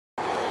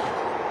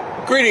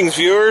Greetings,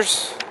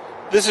 viewers.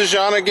 This is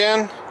John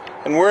again,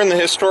 and we're in the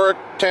historic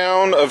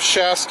town of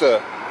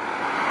Shasta,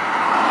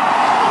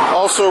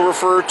 also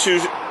referred to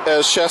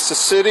as Shasta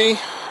City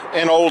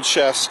and Old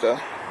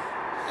Shasta.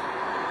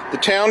 The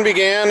town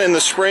began in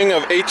the spring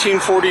of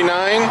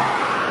 1849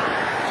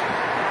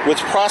 with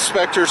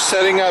prospectors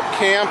setting up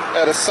camp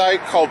at a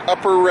site called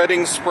Upper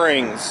Redding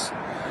Springs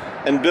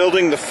and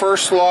building the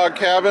first log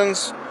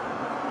cabins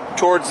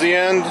towards the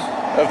end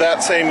of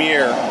that same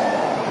year.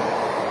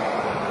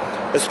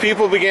 As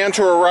people began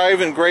to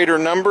arrive in greater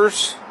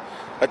numbers,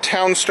 a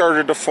town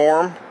started to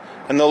form,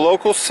 and the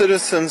local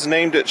citizens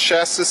named it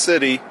Shasta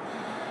City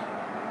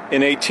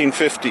in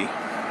 1850.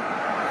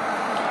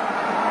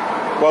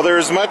 While there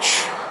is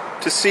much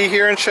to see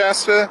here in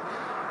Shasta,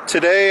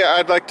 today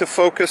I'd like to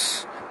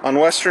focus on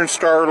Western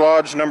Star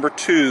Lodge number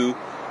 2,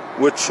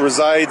 which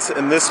resides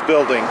in this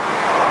building.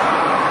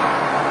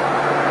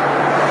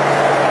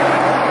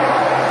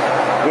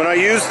 When I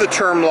use the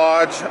term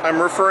lodge,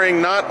 I'm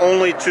referring not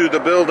only to the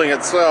building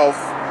itself,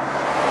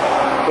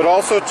 but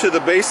also to the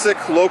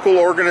basic local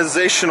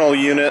organizational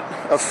unit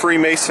of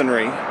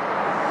Freemasonry.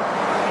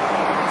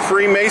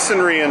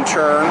 Freemasonry, in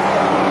turn,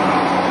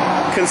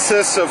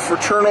 consists of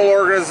fraternal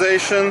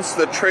organizations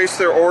that trace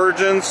their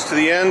origins to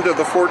the end of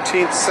the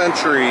 14th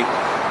century,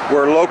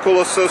 where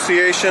local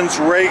associations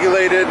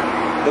regulated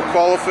the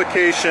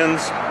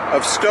qualifications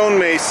of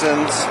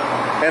stonemasons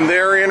and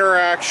their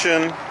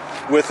interaction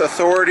with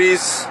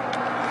authorities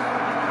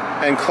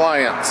and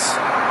clients.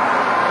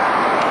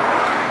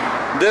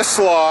 This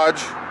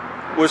lodge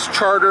was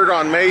chartered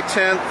on May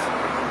 10th,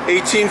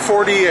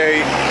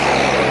 1848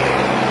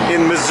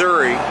 in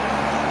Missouri.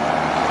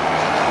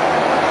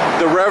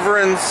 The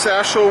Reverend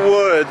Satchel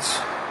Woods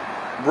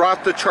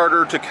brought the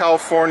charter to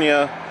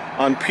California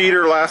on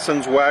Peter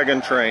Lassen's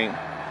wagon train.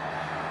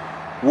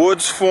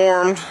 Woods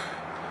formed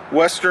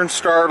Western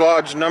Star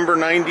Lodge number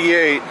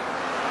 98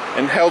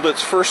 and held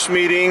its first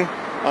meeting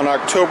on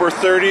October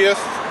 30th,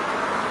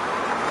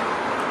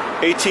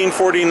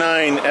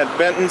 1849 at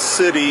Benton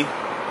City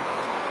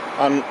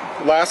on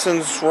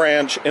Lassen's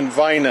Ranch in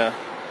Vina,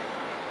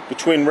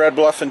 between Red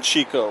Bluff and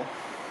Chico.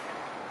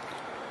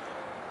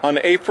 On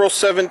April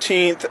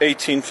 17th,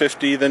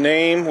 1850, the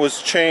name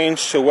was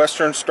changed to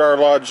Western Star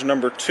Lodge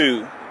number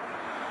 2.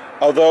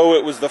 Although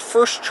it was the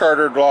first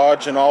chartered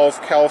lodge in all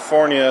of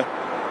California,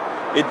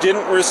 it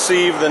didn't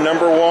receive the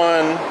number 1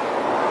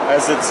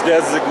 as its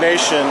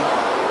designation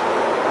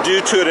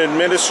due to an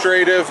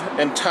administrative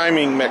and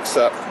timing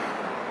mix-up.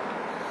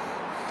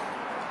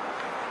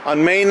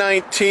 On May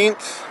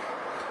 19th,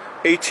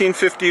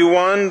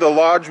 1851, the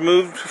lodge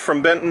moved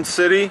from Benton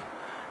City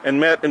and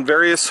met in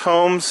various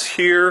homes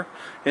here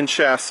in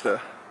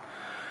Shasta.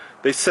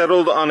 They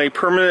settled on a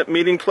permanent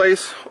meeting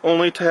place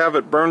only to have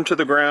it burned to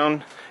the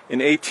ground in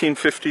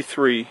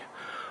 1853,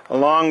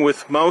 along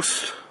with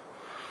most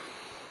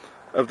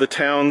of the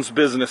town's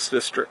business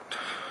district.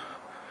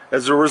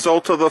 As a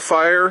result of the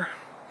fire,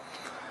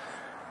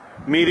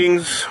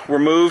 meetings were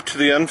moved to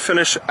the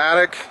unfinished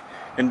attic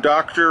in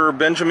Dr.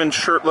 Benjamin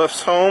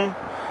Shirtliff's home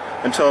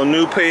until a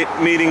new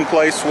meeting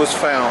place was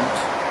found.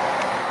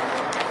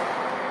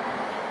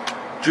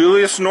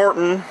 Julius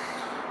Norton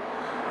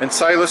and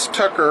Silas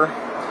Tucker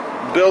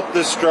built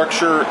this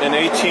structure in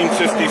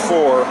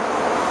 1854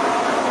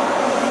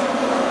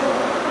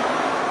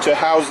 to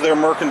house their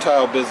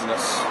mercantile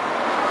business.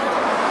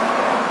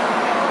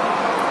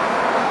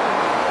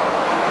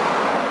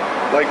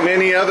 Like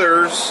many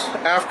others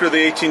after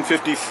the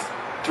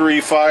 1853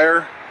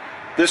 fire,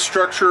 this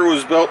structure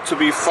was built to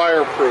be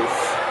fireproof.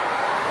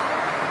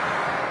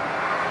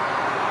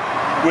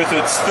 With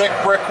its thick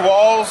brick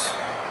walls,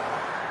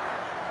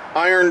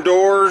 iron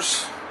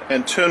doors,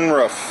 and tin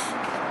roof.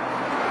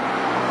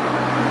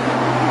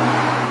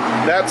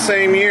 That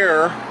same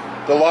year,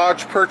 the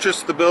lodge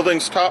purchased the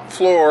building's top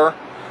floor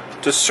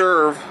to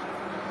serve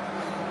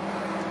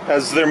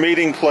as their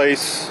meeting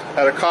place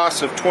at a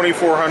cost of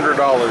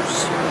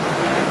 $2,400.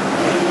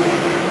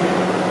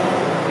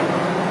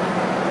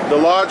 The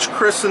lodge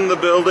christened the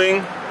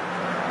building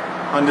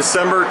on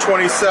December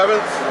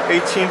 27th,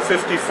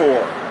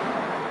 1854.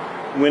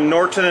 When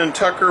Norton and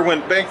Tucker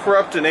went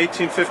bankrupt in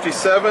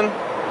 1857,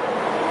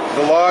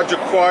 the lodge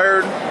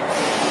acquired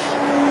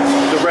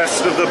the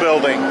rest of the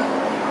building.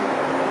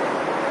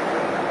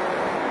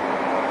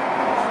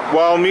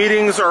 While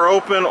meetings are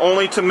open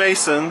only to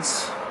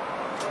Masons,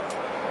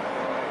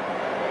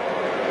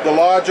 the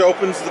lodge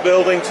opens the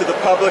building to the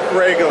public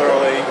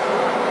regularly.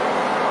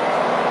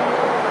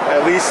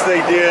 At least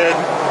they did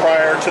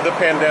prior to the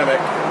pandemic.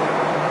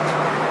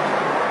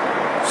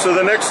 So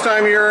the next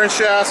time you're in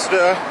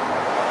Shasta,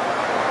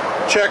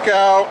 check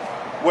out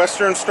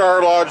Western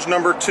Star Lodge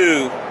number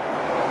 2,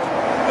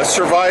 a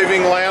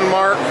surviving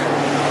landmark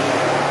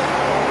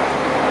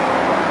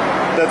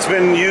that's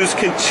been used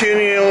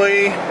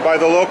continually by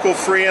the local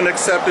free and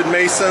accepted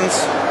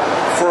Masons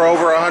for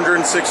over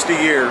 160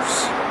 years.